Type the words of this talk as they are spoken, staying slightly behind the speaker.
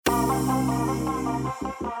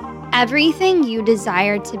Everything you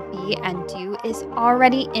desire to be and do is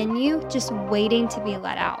already in you, just waiting to be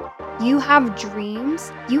let out. You have dreams,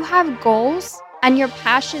 you have goals, and your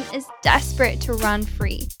passion is desperate to run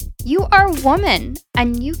free. You are a woman,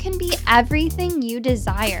 and you can be everything you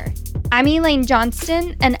desire. I'm Elaine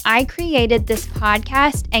Johnston, and I created this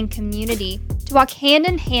podcast and community to walk hand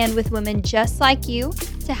in hand with women just like you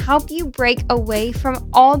to help you break away from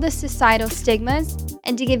all the societal stigmas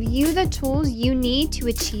and to give you the tools you need to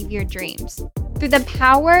achieve your dreams. Through the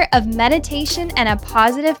power of meditation and a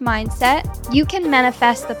positive mindset, you can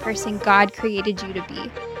manifest the person God created you to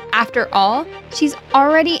be. After all, she's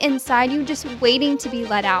already inside you, just waiting to be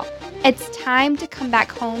let out. It's time to come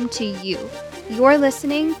back home to you. You're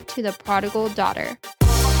listening to The Prodigal Daughter.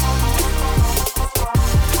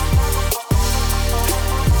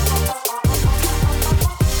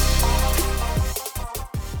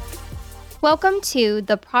 Welcome to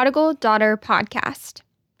the Prodigal Daughter podcast.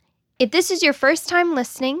 If this is your first time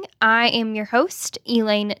listening, I am your host,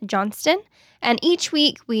 Elaine Johnston, and each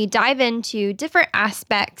week we dive into different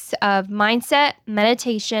aspects of mindset,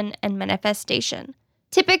 meditation, and manifestation.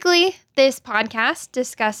 Typically, this podcast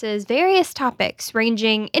discusses various topics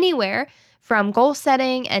ranging anywhere from goal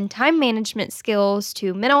setting and time management skills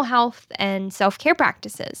to mental health and self-care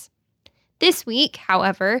practices. This week,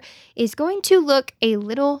 however, is going to look a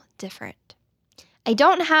little different. I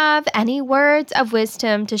don't have any words of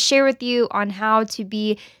wisdom to share with you on how to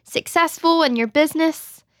be successful in your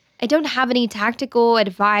business. I don't have any tactical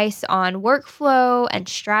advice on workflow and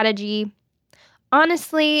strategy.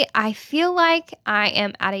 Honestly, I feel like I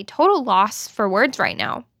am at a total loss for words right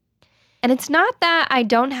now. And it's not that I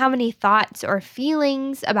don't have any thoughts or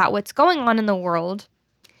feelings about what's going on in the world.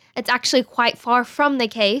 It's actually quite far from the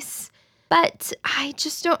case, but I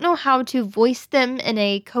just don't know how to voice them in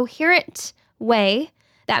a coherent way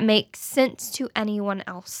that makes sense to anyone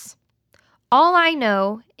else. All I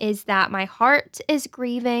know is that my heart is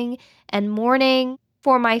grieving and mourning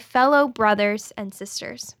for my fellow brothers and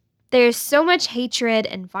sisters. There's so much hatred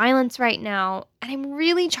and violence right now, and I'm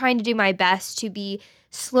really trying to do my best to be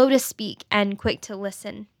slow to speak and quick to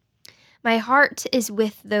listen. My heart is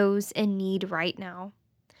with those in need right now.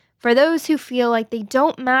 For those who feel like they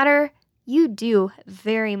don't matter, you do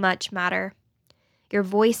very much matter. Your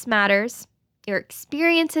voice matters. Your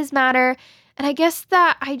experiences matter, and I guess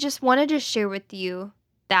that I just wanted to share with you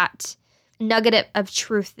that nugget of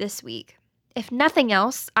truth this week. If nothing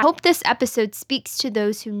else, I hope this episode speaks to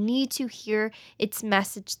those who need to hear its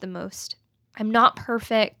message the most. I'm not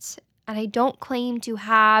perfect, and I don't claim to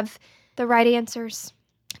have the right answers.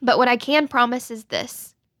 But what I can promise is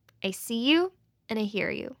this: I see you and I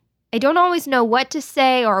hear you. I don't always know what to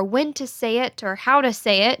say or when to say it or how to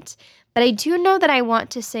say it, but I do know that I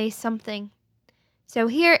want to say something. So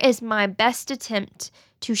here is my best attempt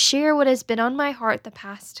to share what has been on my heart the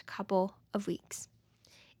past couple of weeks.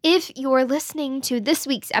 If you're listening to this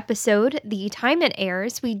week's episode, the time it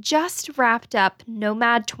airs, we just wrapped up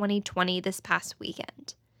Nomad 2020 this past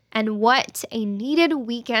weekend. And what a needed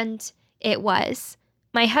weekend it was.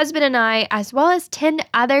 My husband and I, as well as 10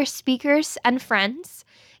 other speakers and friends,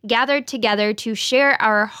 gathered together to share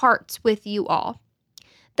our hearts with you all.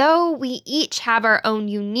 Though we each have our own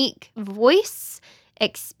unique voice,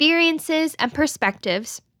 experiences, and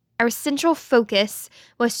perspectives, our central focus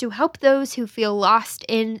was to help those who feel lost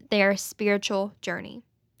in their spiritual journey.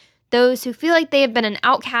 Those who feel like they have been an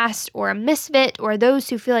outcast or a misfit, or those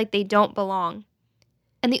who feel like they don't belong.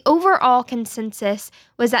 And the overall consensus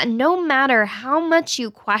was that no matter how much you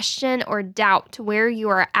question or doubt where you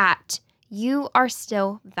are at, you are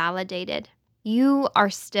still validated. You are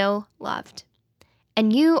still loved.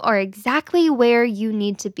 And you are exactly where you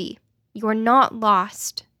need to be. You're not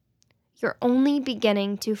lost. You're only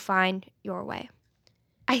beginning to find your way.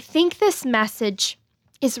 I think this message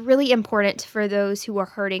is really important for those who are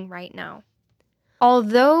hurting right now.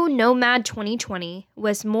 Although Nomad 2020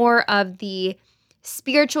 was more of the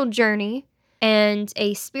spiritual journey and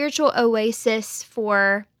a spiritual oasis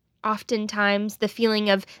for oftentimes the feeling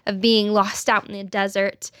of being lost out in the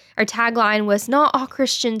desert, our tagline was "Not all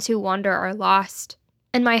Christians who wander are lost."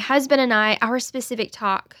 And my husband and I, our specific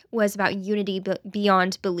talk was about unity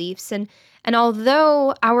beyond beliefs. And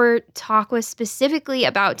although our talk was specifically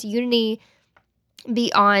about unity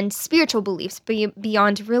beyond spiritual beliefs,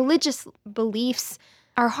 beyond religious beliefs,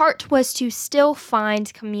 our heart was to still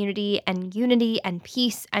find community and unity and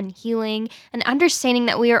peace and healing and understanding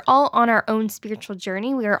that we are all on our own spiritual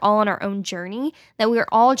journey. We are all on our own journey, that we are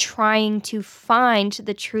all trying to find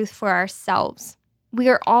the truth for ourselves. We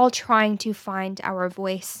are all trying to find our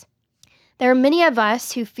voice. There are many of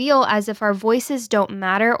us who feel as if our voices don't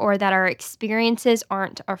matter or that our experiences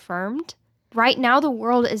aren't affirmed. Right now, the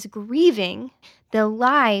world is grieving the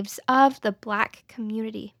lives of the Black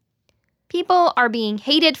community. People are being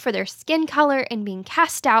hated for their skin color and being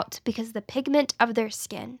cast out because of the pigment of their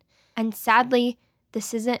skin. And sadly,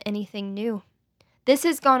 this isn't anything new. This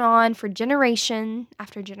has gone on for generation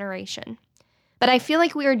after generation. But I feel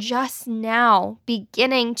like we are just now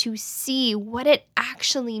beginning to see what it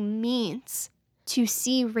actually means to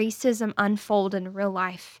see racism unfold in real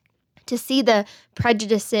life, to see the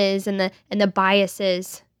prejudices and the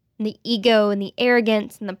biases, and the ego and the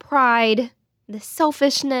arrogance and the pride, the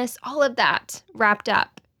selfishness, all of that wrapped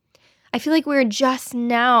up. I feel like we're just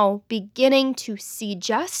now beginning to see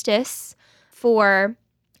justice for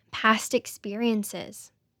past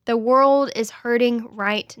experiences. The world is hurting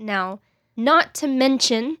right now. Not to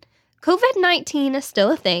mention, COVID-19 is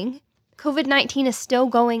still a thing. COVID-19 is still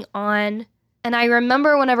going on. And I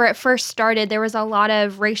remember whenever it first started, there was a lot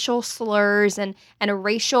of racial slurs and a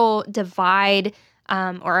racial divide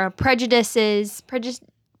or prejudices,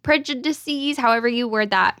 however you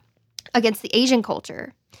word that, against the Asian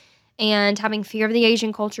culture. And having fear of the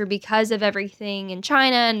Asian culture because of everything in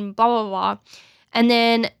China and blah, blah, blah. And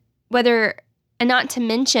then not to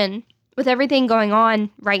mention, with everything going on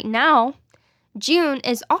right now, June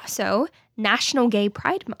is also National Gay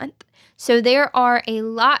Pride Month. So there are a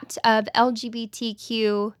lot of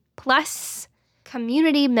LGBTQ plus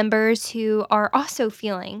community members who are also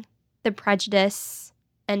feeling the prejudice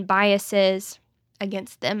and biases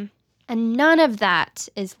against them. And none of that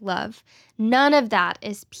is love. None of that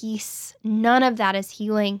is peace. None of that is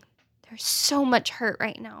healing. There's so much hurt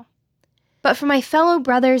right now. But for my fellow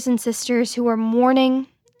brothers and sisters who are mourning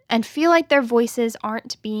and feel like their voices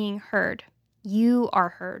aren't being heard, you are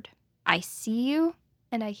heard. I see you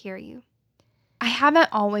and I hear you. I haven't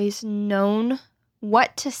always known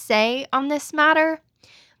what to say on this matter,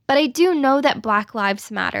 but I do know that Black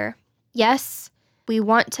lives matter. Yes, we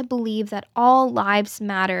want to believe that all lives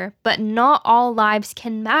matter, but not all lives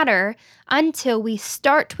can matter until we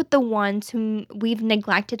start with the ones whom we've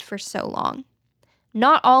neglected for so long.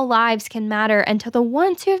 Not all lives can matter until the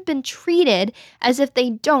ones who have been treated as if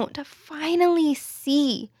they don't finally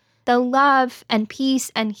see the love and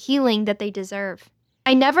peace and healing that they deserve.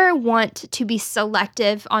 I never want to be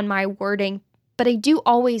selective on my wording, but I do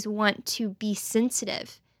always want to be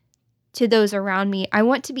sensitive to those around me. I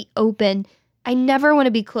want to be open. I never want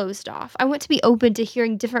to be closed off. I want to be open to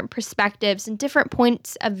hearing different perspectives and different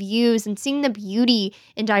points of views and seeing the beauty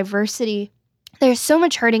in diversity. There's so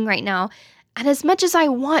much hurting right now. And as much as I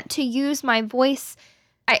want to use my voice,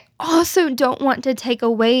 I also don't want to take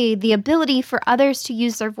away the ability for others to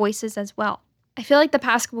use their voices as well. I feel like the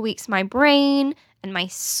past couple weeks, my brain and my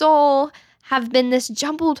soul have been this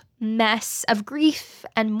jumbled mess of grief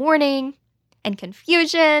and mourning and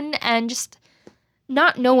confusion and just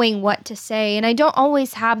not knowing what to say. And I don't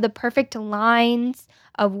always have the perfect lines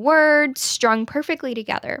of words strung perfectly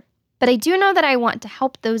together. But I do know that I want to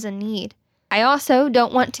help those in need. I also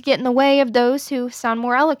don't want to get in the way of those who sound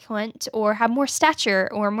more eloquent or have more stature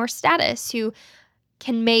or more status, who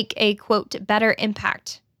can make a, quote, better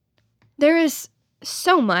impact. There is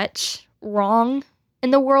so much wrong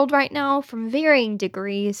in the world right now from varying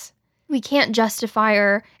degrees. We can't justify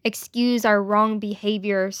or excuse our wrong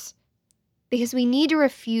behaviors because we need to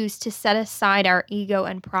refuse to set aside our ego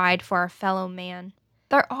and pride for our fellow man.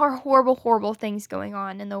 There are horrible, horrible things going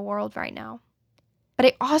on in the world right now. But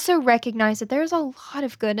I also recognize that there's a lot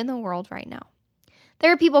of good in the world right now.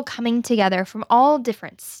 There are people coming together from all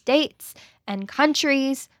different states and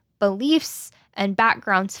countries, beliefs, and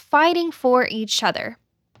backgrounds fighting for each other.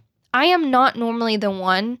 I am not normally the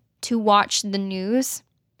one to watch the news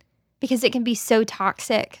because it can be so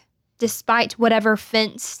toxic. Despite whatever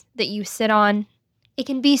fence that you sit on, it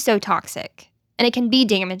can be so toxic and it can be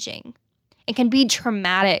damaging. It can be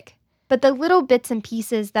traumatic. But the little bits and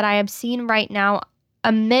pieces that I have seen right now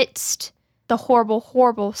amidst the horrible,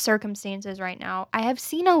 horrible circumstances right now, I have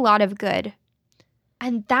seen a lot of good.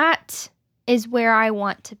 And that is where I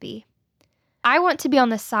want to be. I want to be on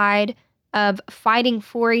the side of fighting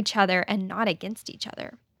for each other and not against each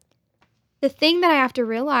other. The thing that I have to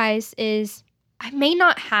realize is I may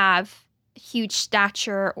not have huge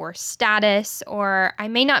stature or status, or I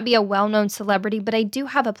may not be a well-known celebrity, but I do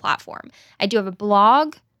have a platform. I do have a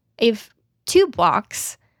blog. I have 2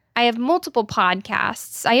 blogs. I have multiple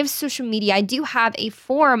podcasts. I have social media. I do have a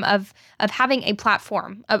form of having a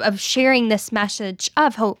platform, of sharing this message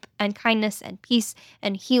of hope and kindness and peace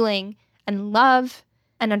and healing and love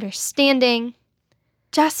and understanding.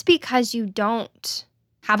 Just because you don't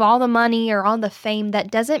have all the money or all the fame,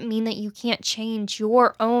 that doesn't mean that you can't change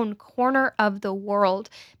your own corner of the world.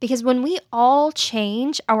 Because when we all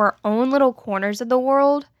change our own little corners of the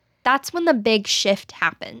world, that's when the big shift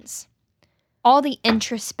happens. All the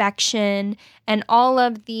introspection and all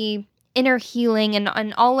of the inner healing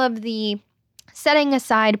and all of the setting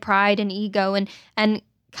aside pride and ego and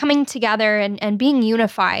coming together and being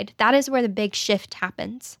unified, that is where the big shift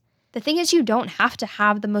happens. The thing is, you don't have to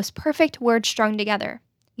have the most perfect words strung together.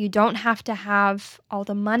 You don't have to have all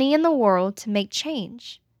the money in the world to make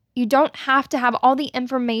change. You don't have to have all the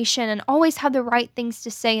information and always have the right things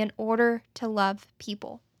to say in order to love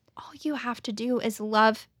people. All you have to do is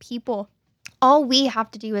love people. All we have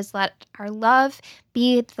to do is let our love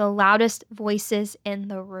be the loudest voices in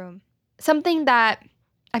the room. Something that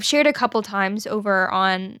I've shared a couple times over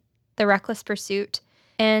on The Reckless Pursuit,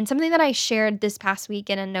 and something that I shared this past week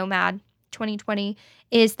in a Nomad 2020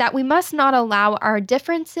 is that we must not allow our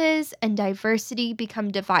differences and diversity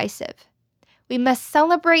become divisive. We must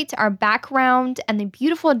celebrate our background and the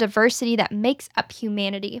beautiful diversity that makes up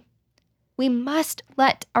humanity. We must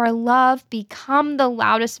let our love become the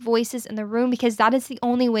loudest voices in the room, because that is the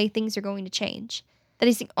only way things are going to change. That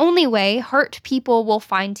is the only way hurt people will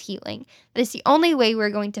find healing. That is the only way we're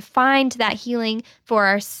going to find that healing for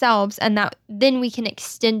ourselves, and that then we can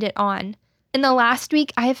extend it on. In the last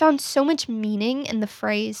week, I have found so much meaning in the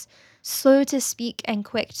phrase, slow to speak and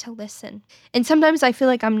quick to listen. And sometimes I feel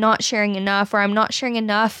like I'm not sharing enough, or I'm not sharing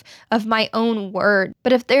enough of my own word.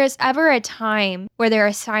 But if there is ever a time where there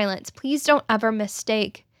is silence, please don't ever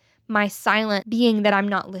mistake my silent being that I'm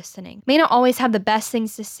not listening. May not always have the best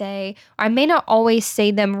things to say, or I may not always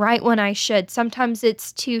say them right when I should. Sometimes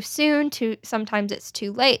it's too soon, sometimes it's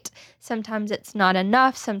too late, sometimes it's not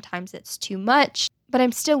enough, sometimes it's too much, but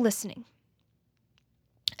I'm still listening.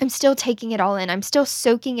 I'm still taking it all in. I'm still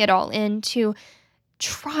soaking it all in to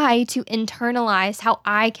try to internalize how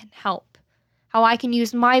I can help, how I can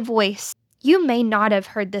use my voice. You may not have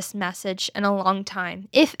heard this message in a long time,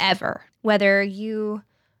 if ever, whether you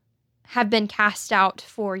have been cast out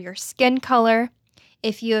for your skin color,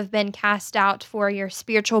 if you have been cast out for your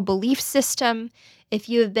spiritual belief system, if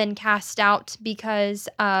you have been cast out because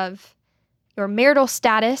of your marital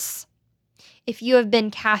status, if you have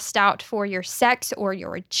been cast out for your sex or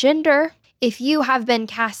your gender, if you have been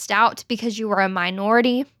cast out because you are a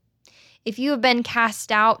minority, if you have been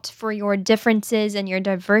cast out for your differences and your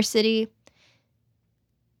diversity,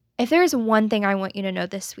 if there's one thing I want you to know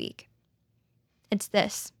this week, it's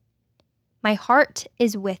this. My heart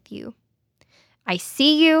is with you. I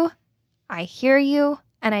see you, I hear you,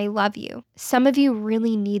 and I love you. Some of you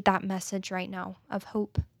really need that message right now of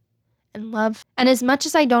hope and love. And as much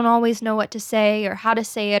as I don't always know what to say or how to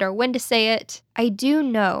say it or when to say it, I do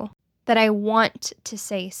know that I want to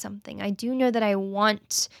say something. I do know that I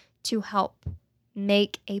want to help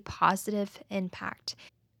make a positive impact.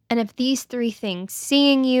 And if these three things,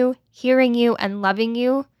 seeing you, hearing you, and loving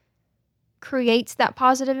you, creates that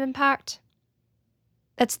positive impact,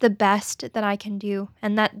 that's the best that I can do,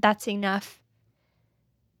 and that's enough.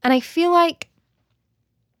 And I feel like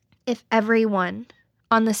if everyone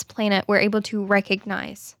on this planet were able to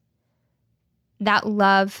recognize that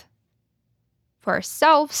love for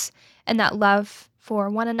ourselves and that love for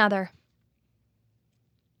one another,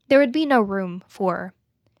 there would be no room for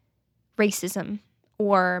racism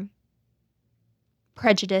or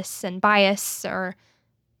prejudice and bias or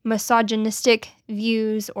misogynistic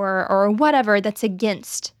views or whatever that's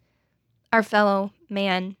against our fellow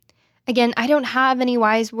man. Again, I don't have any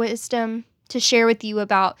wise wisdom to share with you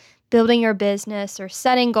about building your business or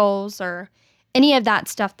setting goals or any of that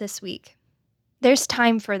stuff this week. There's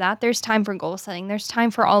time for that. There's time for goal setting. There's time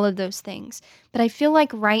for all of those things. But I feel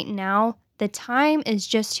like right now, the time is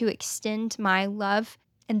just to extend my love,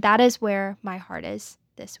 and that is where my heart is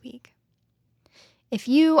this week. If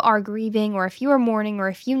you are grieving, or if you are mourning, or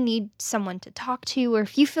if you need someone to talk to, or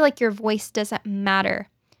if you feel like your voice doesn't matter,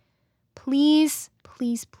 please,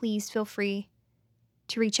 please, please feel free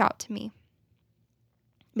to reach out to me.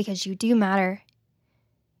 Because you do matter.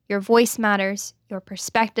 Your voice matters, your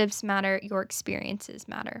perspectives matter, your experiences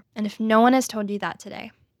matter. And if no one has told you that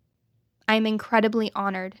today, I'm incredibly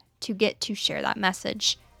honored to get to share that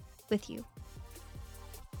message with you.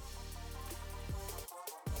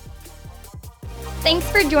 Thanks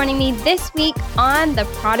for joining me this week on The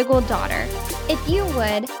Prodigal Daughter. If you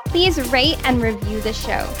would, please rate and review the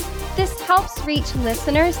show. This helps reach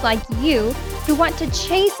listeners like you who want to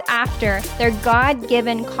chase after their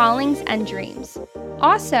God-given callings and dreams.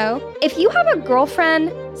 Also, if you have a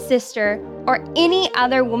girlfriend, sister, or any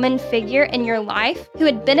other woman figure in your life who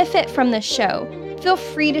would benefit from the show, feel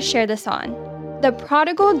free to share this on. The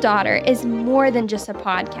Prodigal Daughter is more than just a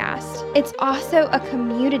podcast. It's also a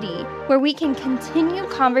community where we can continue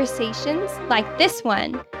conversations like this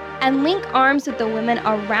one and link arms with the women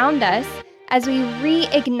around us as we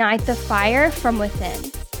reignite the fire from within.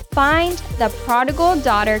 Find the Prodigal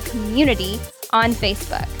Daughter community on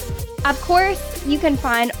Facebook. Of course, you can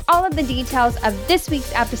find all of the details of this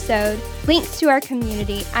week's episode, links to our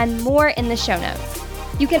community, and more in the show notes.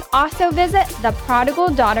 You can also visit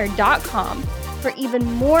theprodigaldaughter.com for even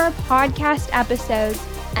more podcast episodes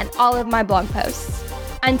and all of my blog posts.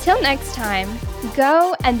 Until next time,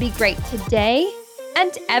 go and be great today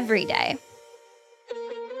and every day.